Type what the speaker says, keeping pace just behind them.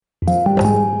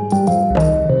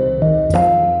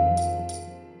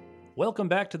Welcome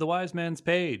back to The Wise Man's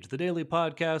Page, the daily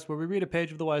podcast where we read a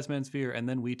page of The Wise Man's Sphere and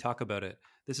then we talk about it.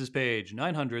 This is page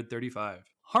 935.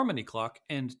 Harmony Clock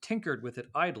and tinkered with it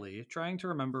idly, trying to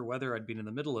remember whether I'd been in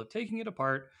the middle of taking it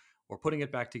apart or putting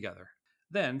it back together.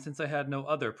 Then, since I had no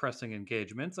other pressing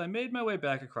engagements, I made my way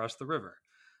back across the river.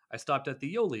 I stopped at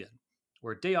the Aeolian,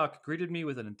 where Deok greeted me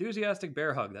with an enthusiastic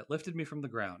bear hug that lifted me from the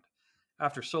ground.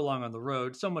 After so long on the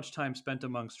road, so much time spent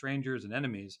among strangers and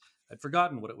enemies, I'd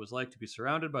forgotten what it was like to be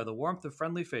surrounded by the warmth of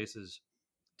friendly faces.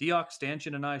 Deok,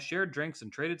 Stanchion, and I shared drinks and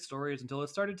traded stories until it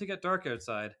started to get dark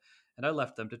outside, and I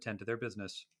left them to tend to their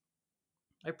business.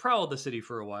 I prowled the city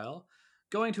for a while,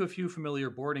 going to a few familiar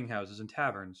boarding houses and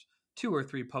taverns, 2 or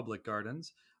 3 public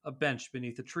gardens, a bench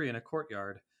beneath a tree in a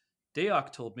courtyard.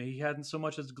 Deok told me he hadn't so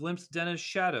much as glimpsed Denna's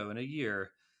shadow in a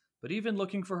year, but even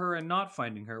looking for her and not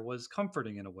finding her was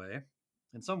comforting in a way.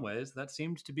 In some ways, that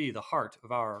seemed to be the heart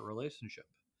of our relationship.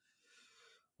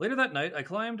 Later that night, I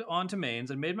climbed onto mains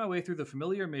and made my way through the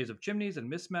familiar maze of chimneys and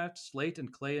mismatched slate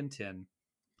and clay and tin.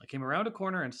 I came around a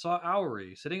corner and saw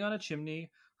Owry sitting on a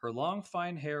chimney, her long,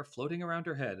 fine hair floating around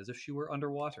her head as if she were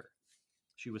underwater.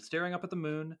 She was staring up at the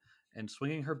moon and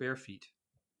swinging her bare feet.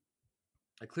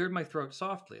 I cleared my throat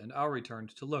softly, and Owry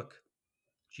turned to look.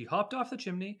 She hopped off the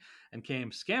chimney and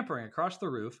came scampering across the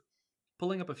roof,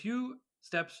 pulling up a few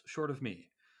steps short of me.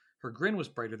 Her grin was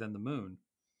brighter than the moon.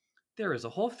 "There is a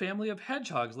whole family of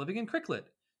hedgehogs living in Cricklet,"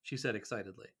 she said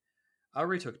excitedly.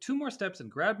 Owry took 2 more steps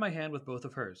and grabbed my hand with both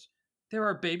of hers. "There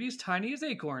are babies tiny as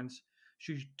acorns."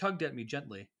 She tugged at me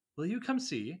gently. "Will you come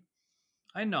see?"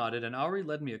 I nodded, and Owry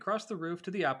led me across the roof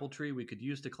to the apple tree we could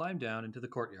use to climb down into the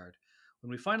courtyard.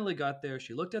 When we finally got there,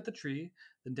 she looked at the tree,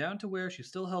 then down to where she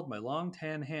still held my long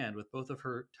tan hand with both of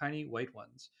her tiny white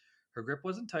ones. Her grip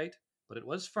wasn't tight, but it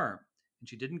was firm, and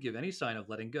she didn't give any sign of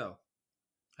letting go.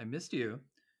 "I missed you,"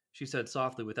 she said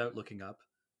softly without looking up.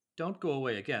 "Don't go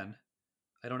away again."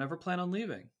 "I don't ever plan on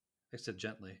leaving," I said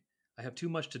gently. "I have too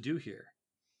much to do here."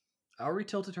 Owry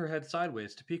tilted her head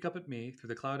sideways to peek up at me through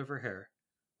the cloud of her hair.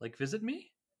 "Like visit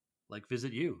me?" "Like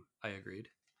visit you," I agreed.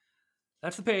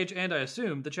 That's the page, and I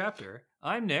assume the chapter.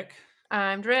 I'm Nick.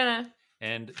 I'm Joanna.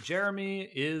 And Jeremy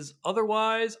is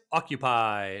otherwise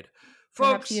occupied.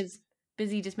 Perhaps Folks, he is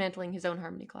busy dismantling his own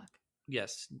harmony clock.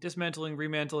 Yes, dismantling,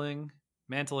 remantling,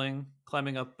 mantling,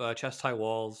 climbing up chest-high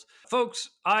walls. Folks,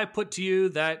 I put to you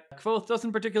that Kvothe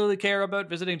doesn't particularly care about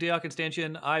visiting Deok and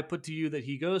Stanchion. I put to you that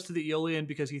he goes to the Aeolian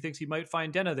because he thinks he might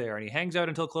find Denna there, and he hangs out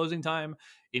until closing time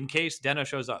in case Denna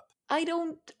shows up. I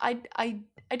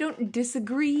don't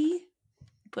disagree,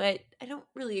 but I don't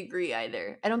really agree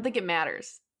either. I don't think it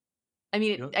matters. I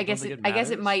mean, I guess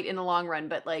it might in the long run,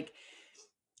 but like,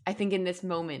 I think in this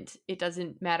moment, it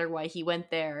doesn't matter why he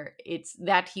went there. It's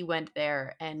that he went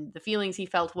there, and the feelings he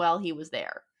felt while he was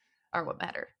there are what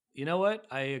matter. You know what?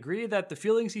 I agree that the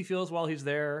feelings he feels while he's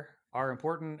there are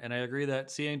important, and I agree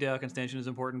that seeing Deok and Stanchion is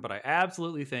important, but I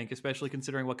absolutely think, especially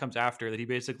considering what comes after, that he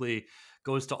basically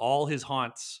goes to all his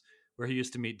haunts where he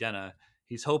used to meet Denna.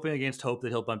 He's hoping against hope that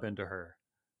he'll bump into her.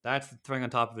 That's the thing on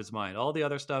top of his mind. All the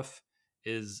other stuff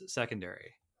is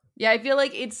secondary. Yeah, I feel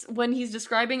like it's when he's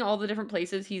describing all the different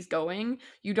places he's going,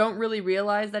 you don't really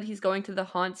realize that he's going to the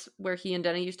haunts where he and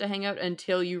Denna used to hang out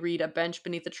until you read a bench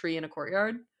beneath a tree in a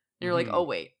courtyard. And you're like, oh,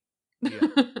 wait. Yeah.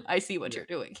 I see what you're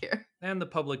doing here. And the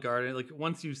public garden, like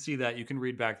once you see that, you can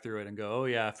read back through it and go, oh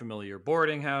yeah, familiar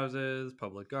boarding houses,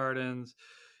 public gardens.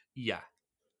 Yeah.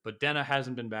 But Denna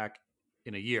hasn't been back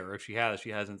in a year. If she has, she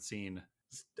hasn't seen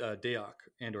Deok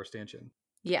and or Stanchion.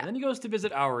 Yeah. And then he goes to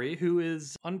visit Owry, who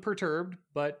is unperturbed,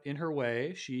 but in her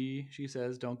way, she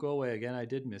says, "Don't go away again. I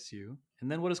did miss you." And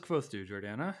then what does Kvothe do,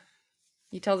 Jordana?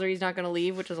 He tells her he's not going to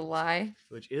leave, which is a lie.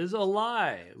 Which is a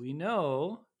lie. We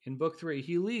know in book 3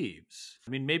 he leaves. I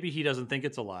mean, maybe he doesn't think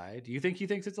it's a lie. Do you think he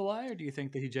thinks it's a lie, or do you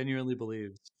think that he genuinely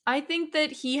believes? I think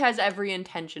that he has every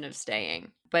intention of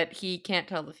staying, but he can't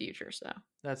tell the future, so.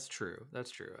 That's true.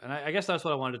 And I guess that's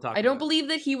what I wanted to talk about. I don't believe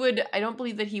that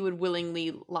he would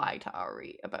willingly lie to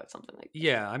Owry about something like that.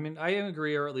 Yeah, I mean, I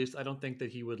agree, or at least I don't think that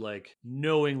he would like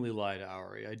knowingly lie to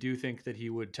Owry. I do think that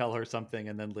he would tell her something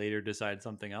and then later decide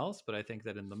something else, but I think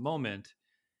that in the moment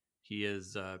he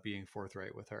is being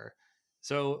forthright with her.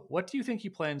 So what do you think he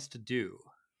plans to do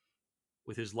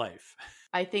with his life?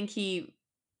 I think he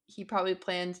probably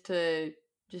plans to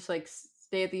just like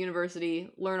stay at the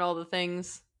university, learn all the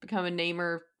things, become a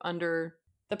namer under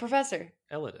the professor.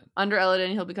 Elodin. Under Elodin,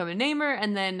 he'll become a namer,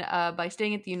 and then by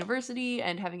staying at the university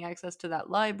and having access to that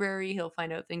library, he'll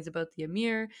find out things about the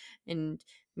Emir and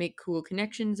make cool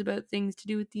connections about things to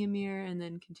do with the Emir, and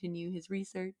then continue his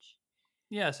research.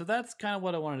 Yeah, so that's kind of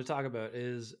what I wanted to talk about.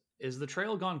 Is the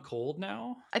trail gone cold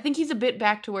now? I think he's a bit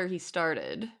back to where he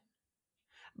started.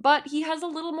 but he has a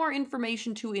little more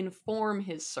information to inform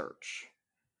his search.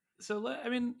 So, I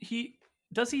mean,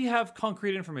 does he have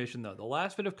concrete information, though? The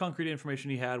last bit of concrete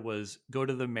information he had was go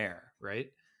to the mayor,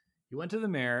 right? He went to the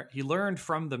mayor. He learned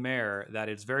from the mayor that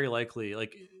it's very likely,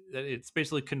 like, that it's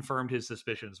basically confirmed his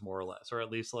suspicions, more or less, or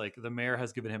at least, like, the mayor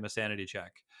has given him a sanity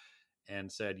check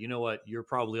and said, you know what, you're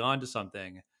probably onto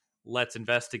something. Let's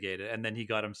investigate it. And then he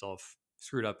got himself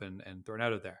screwed up and thrown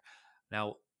out of there.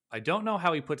 Now, I don't know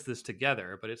how he puts this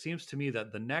together, but it seems to me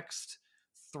that the next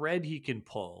thread he can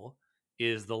pull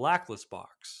is the Lackless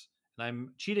box. And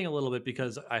I'm cheating a little bit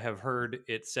because I have heard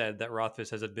it said that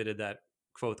Rothfuss has admitted that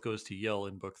Kvothe goes to Yill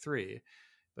in book 3.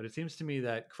 But it seems to me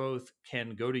that Kvothe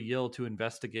can go to Yill to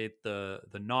investigate the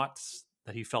knots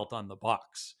that he felt on the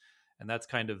box. And that's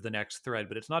kind of the next thread,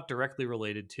 but it's not directly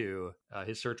related to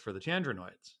his search for the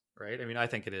Chandrinoids, right? I mean, I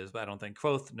think it is, but I don't think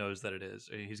Kvothe knows that it is.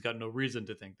 He's got no reason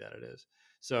to think that it is.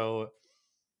 So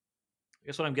I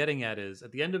guess what I'm getting at is,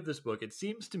 at the end of this book, it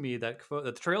seems to me that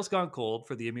the trail's gone cold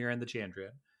for the Emir and the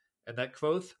Chandrian, and that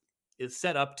Kvothe is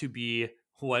set up to be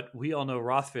what we all know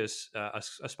Rothfuss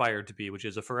aspired to be, which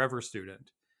is a forever student.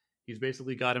 He's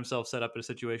basically got himself set up in a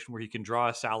situation where he can draw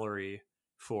a salary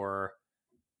for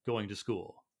going to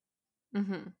school.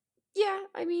 Mm-hmm. Yeah,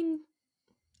 I mean,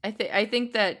 I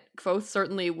think that Kvothe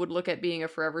certainly would look at being a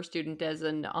forever student as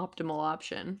an optimal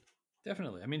option.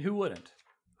 Definitely. I mean, who wouldn't?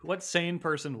 What sane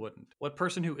person wouldn't? What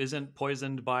person who isn't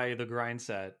poisoned by the grind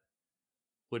set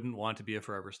wouldn't want to be a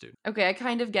forever student? Okay, I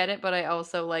kind of get it, but I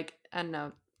also, like, I don't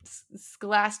know,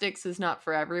 scholastics is not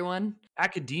for everyone.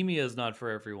 Academia is not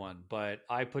for everyone, but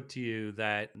I put to you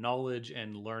that knowledge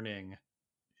and learning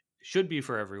should be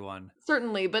for everyone.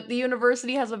 Certainly, but the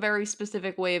university has a very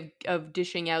specific way of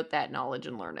dishing out that knowledge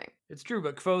and learning. It's true,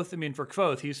 but Kvothe, I mean, for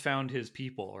Kvothe, he's found his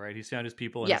people, right? He's found his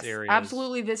people in his areas. Yes,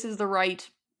 absolutely, this is the right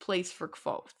place for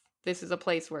Kvothe. This is a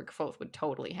place where Kvothe would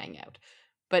totally hang out.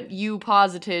 But you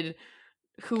posited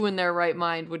who in their right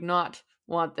mind would not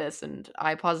want this, and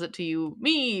I posit to you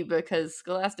me, because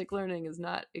scholastic learning is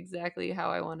not exactly how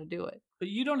I want to do it. But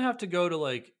you don't have to go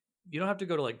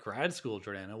to grad school,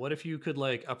 Jordana. What if you could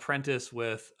like apprentice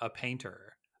with a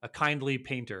painter, a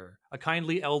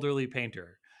kindly elderly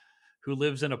painter who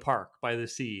lives in a park by the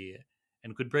sea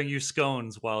and could bring you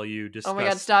scones while you discuss. Oh my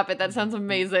god, stop it. That sounds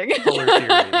amazing. Color theory.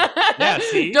 Yeah,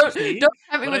 Don't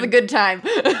have me with a good time.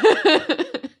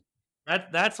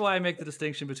 That's why I make the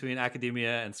distinction between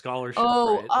academia and scholarship.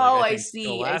 Oh, right? I see.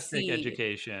 Scholastic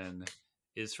education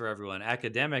is for everyone.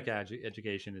 Academic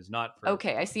education is not for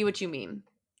everyone. I see what you mean.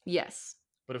 Yes.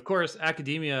 But of course,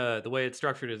 academia, the way it's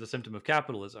structured, is a symptom of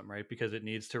capitalism, right? Because it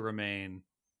needs to remain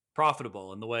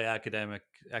profitable. And the way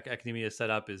academia is set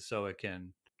up is so it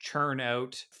can churn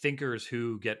out thinkers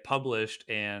who get published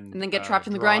and then get trapped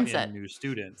in the grind set. New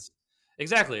students.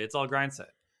 Exactly. It's all grind set.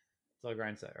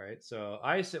 Right? So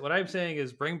what I'm saying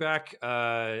is bring back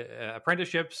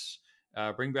apprenticeships,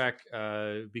 bring back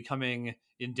becoming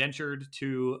indentured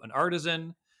to an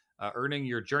artisan, earning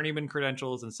your journeyman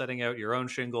credentials and setting out your own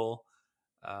shingle.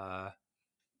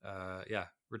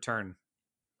 Return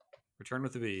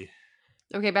with a V.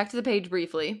 Okay, back to the page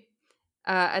briefly.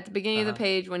 At the beginning of the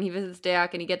page, when he visits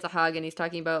Dayak and he gets a hug and he's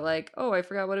talking about like, oh, I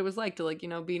forgot what it was like to like,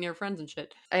 be near friends and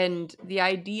shit. And the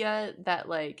idea that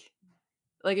like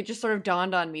it just sort of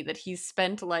dawned on me that he's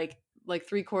spent like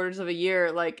 3/4 of a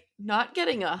year like not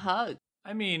getting a hug.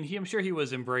 I mean, I'm sure he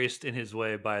was embraced in his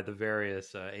way by the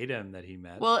various Adem that he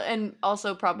met. Well, and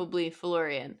also probably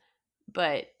Felurian,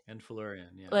 but and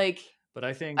Felurian, yeah. Like, but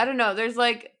I think I don't know. There's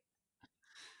like,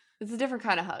 it's a different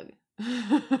kind of hug.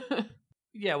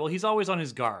 Yeah, well, he's always on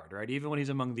his guard, right? Even when he's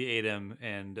among the Adem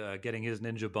and getting his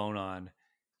ninja bone on,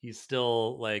 he's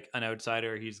still like an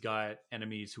outsider. He's got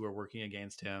enemies who are working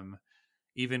against him.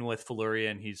 Even with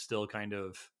Felurian, he's still kind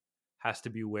of has to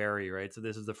be wary, right? So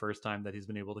this is the first time that he's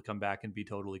been able to come back and be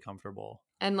totally comfortable.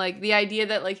 And like the idea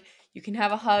that like you can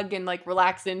have a hug and like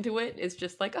relax into it is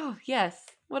just like, oh yes,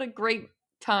 what a great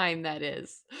time that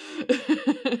is.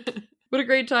 What a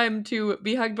great time to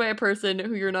be hugged by a person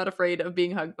who you're not afraid of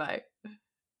being hugged by.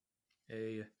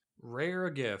 A rare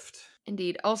gift.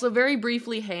 Indeed. Also, very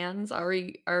briefly, hands.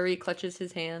 Ari clutches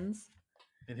his hands.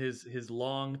 And his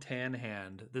long tan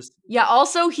hand. Yeah,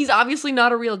 also, he's obviously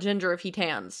not a real ginger if he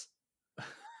tans.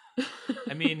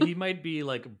 I mean, he might be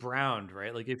like browned,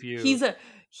 right? Like if you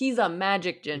He's a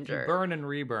magic ginger. If you burn and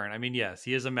reburn. I mean, yes,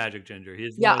 he is a magic ginger. He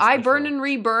is I burn and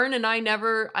reburn and I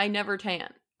never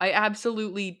tan. I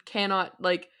absolutely cannot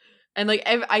and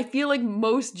I feel like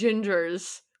most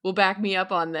gingers will back me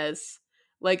up on this.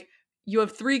 Like, you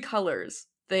have 3 colors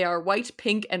They are white,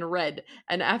 pink, and red.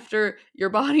 And after your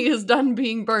body is done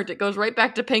being burnt, it goes right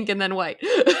back to pink and then white.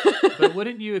 But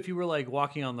wouldn't you, if you were like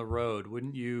walking on the road,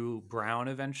 wouldn't you brown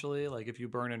eventually? Like if you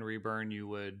burn and reburn, you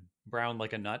would brown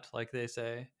like a nut, like they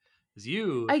say. Because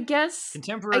you, I guess,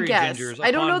 contemporary gingers,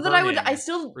 I don't know that I would. I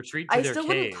retreat to their still caves.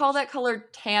 Wouldn't call that color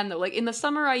tan though. Like in the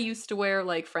summer, I used to wear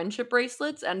like friendship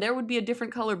bracelets, and there would be a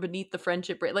different color beneath the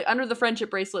friendship bracelet. Like under the friendship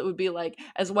bracelet would be like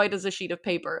as white as a sheet of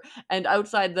paper, and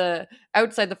outside the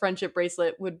friendship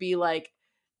bracelet would be like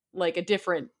a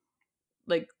different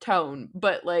like tone.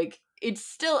 But like it's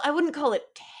still, I wouldn't call it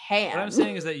tan. What I'm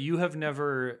saying is that you have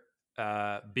never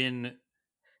been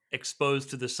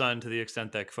exposed to the sun to the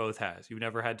extent that Kvothe has. You've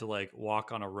never had to like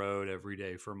walk on a road every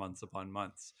day for months upon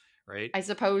months, right? I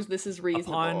suppose this is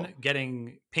reasonable. Upon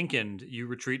getting pinkened, you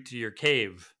retreat to your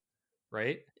cave,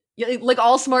 right? Yeah, like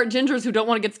all smart gingers who don't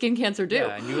want to get skin cancer do.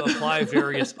 Yeah, and you apply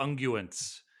various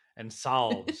unguents and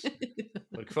salves.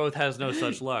 But Kvothe has no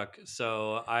such luck.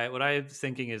 So what I'm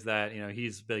thinking is that, you know,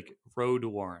 he's like road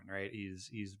worn, right?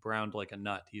 He's browned like a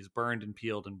nut. He's burned and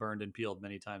peeled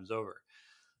many times over,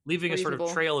 leaving a sort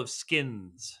of trail of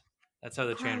skins. That's how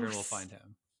the Chandran will find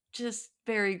him. Just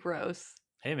very gross.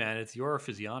 Hey man, it's your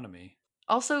physiognomy.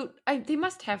 Also, they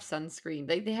must have sunscreen.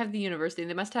 They have the university.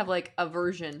 They must have like a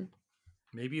version.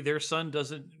 Maybe their sun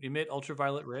doesn't emit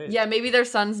ultraviolet rays. Yeah, maybe their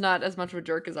sun's not as much of a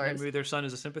jerk as ours. Maybe their sun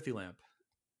is a sympathy lamp.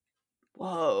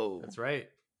 Whoa. That's right.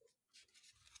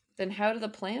 Then how do the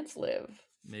plants live?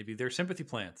 Maybe they're sympathy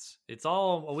plants. It's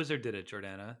all a wizard did it,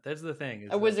 Jordana. That's the thing.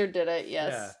 A wizard did it,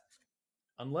 yes. Yeah.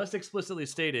 Unless explicitly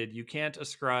stated, you can't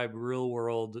ascribe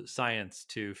real-world science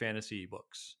to fantasy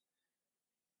books.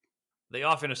 They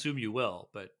often assume you will,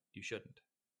 but you shouldn't.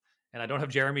 And I don't have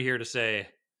Jeremy here to say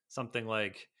something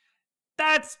like,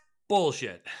 that's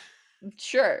bullshit.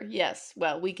 Sure, yes.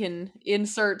 Well, we can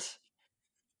insert...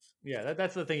 Yeah,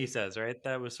 that's the thing he says, right?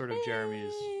 That was sort of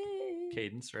Jeremy's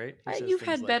cadence, right? You've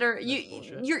had better...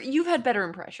 You've had better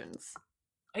impressions.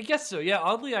 I guess so, yeah.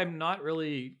 Oddly, I'm not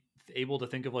really able to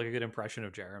think of like a good impression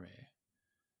of Jeremy.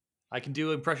 I can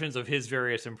do impressions of his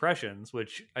various impressions,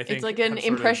 which I think it's like an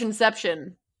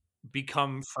impressionception.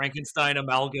 Become Frankenstein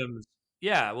amalgams.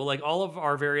 Yeah, well, like all of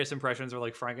our various impressions are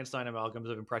like Frankenstein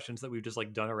amalgams of impressions that we've just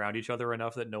like done around each other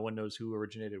enough that no one knows who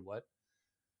originated what.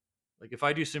 Like if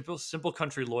I do simple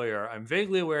country lawyer, I'm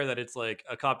vaguely aware that it's like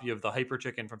a copy of the Hyper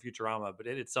Chicken from Futurama, but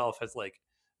it itself has like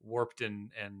warped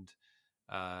and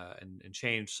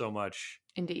changed so much.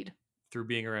 Indeed. Through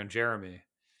being around Jeremy.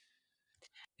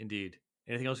 Indeed.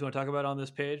 Anything else you want to talk about on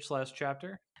this page /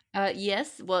 chapter?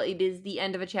 Yes. Well, it is the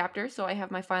end of a chapter, so I have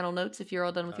my final notes if you're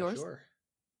all done with yours. Sure.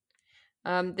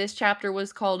 This chapter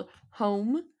was called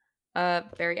Home,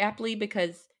 very aptly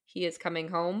because he is coming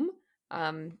home,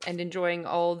 and enjoying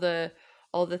all the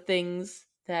things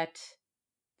that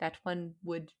one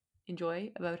would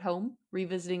enjoy about home,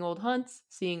 revisiting old haunts,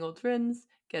 seeing old friends,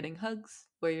 getting hugs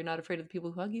where you're not afraid of the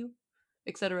people who hug you,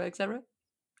 etc., etc.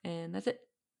 And that's it.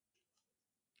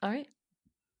 All right.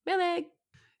 Mailbag.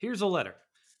 Here's a letter.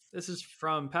 This is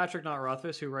from Patrick Not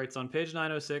Rothfuss, who writes on page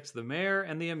 906, The Mayor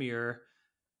and the Emir.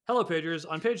 Hello, pagers.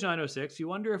 On page 906, you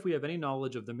wonder if we have any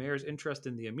knowledge of the mayor's interest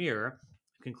in the Emir.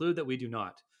 Conclude that we do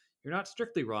not. You're not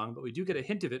strictly wrong, but we do get a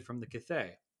hint of it from the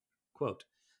Kvothe. Quote,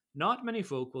 not many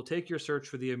folk will take your search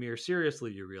for the Emir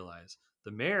seriously, you realize.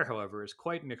 The mayor, however, is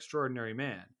quite an extraordinary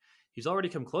man. He's already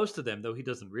come close to them, though he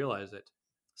doesn't realize it.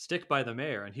 Stick by the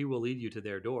mayor, and he will lead you to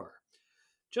their door.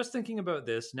 Just thinking about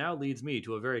this now leads me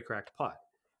to a very cracked pot.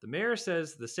 The mayor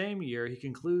says the same year he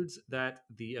concludes that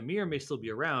the Emir may still be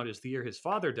around is the year his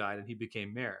father died and he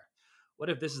became mayor. What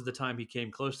if this is the time he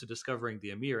came close to discovering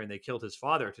the Emir and they killed his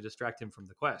father to distract him from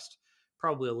the quest?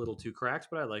 Probably a little too cracked,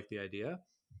 but I like the idea.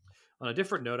 On a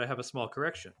different note, I have a small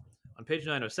correction. On page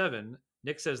 907,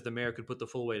 Nick says the mayor could put the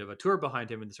full weight of a Tur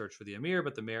behind him in the search for the Emir,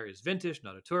 but the mayor is Vintish,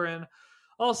 not a Turin.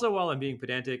 Also, while I'm being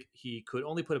pedantic, he could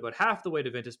only put about half the weight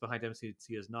of Vintish behind him since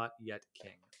he is not yet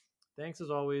king. Thanks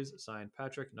as always, signed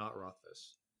Patrick Not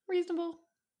Rothfuss. Reasonable.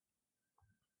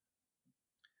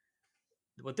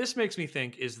 What this makes me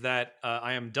think is that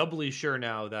I am doubly sure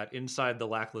now that inside the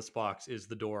lackless box is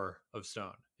the door of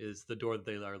stone, is the door that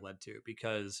they are led to,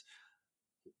 because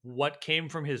what came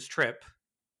from his trip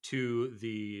to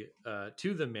the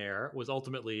mayor was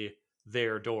ultimately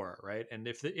their door, right? And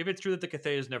if it's true that the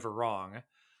Kvothe is never wrong,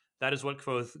 that is what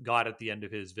Kvothe got at the end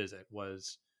of his visit,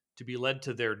 was to be led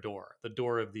to their door, the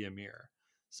door of the Emir.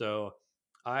 So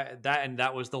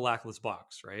that was the lackless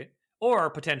box, right? Or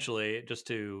potentially, just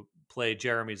to play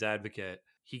Jeremy's advocate,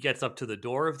 he gets up to the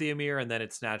door of the Emir and then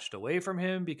it's snatched away from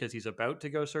him because he's about to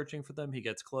go searching for them. He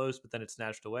gets close, but then it's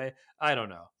snatched away. I don't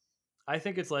know. I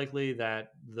think it's likely that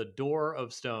the doors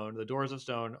of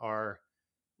stone are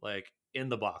like in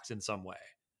the box in some way.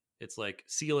 It's like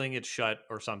sealing it shut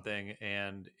or something,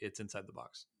 and it's inside the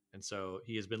box. And so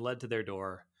he has been led to their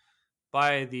door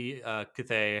by the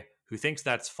Kvothe, who thinks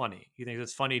that's funny. He thinks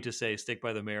it's funny to say "stick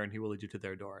by the mayor," and he will lead you to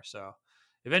their door. So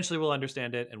eventually, we'll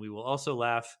understand it, and we will also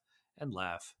laugh and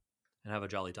have a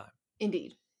jolly time.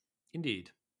 Indeed.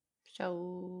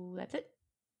 So that's it.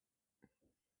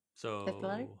 So that's the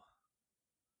letter.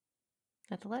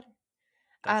 That's the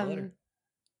letter.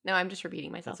 No, I'm just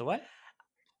repeating myself. That's a what?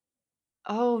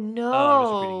 Oh no! I'm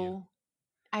just repeating you.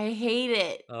 I hate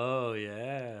it. Oh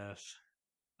yes,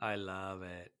 I love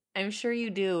it. I'm sure you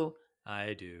do.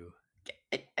 I do.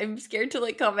 I'm scared to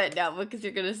like comment now because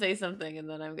you're gonna say something and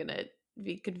then I'm gonna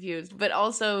be confused. But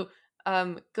also,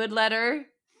 good letter,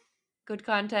 good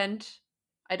content.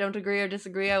 I don't agree or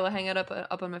disagree. I will hang it up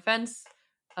on my fence.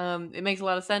 It makes a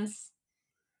lot of sense.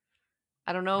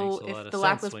 I don't know if the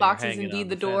lackless box is indeed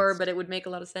the door, but it would make a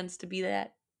lot of sense to be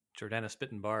that. Jordana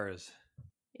spitting bars.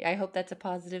 I hope that's a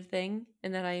positive thing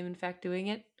and that I am in fact doing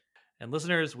it. And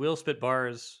listeners, we'll spit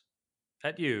bars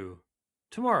at you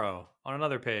tomorrow on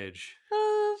another page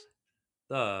of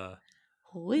the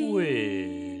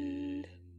Wiz.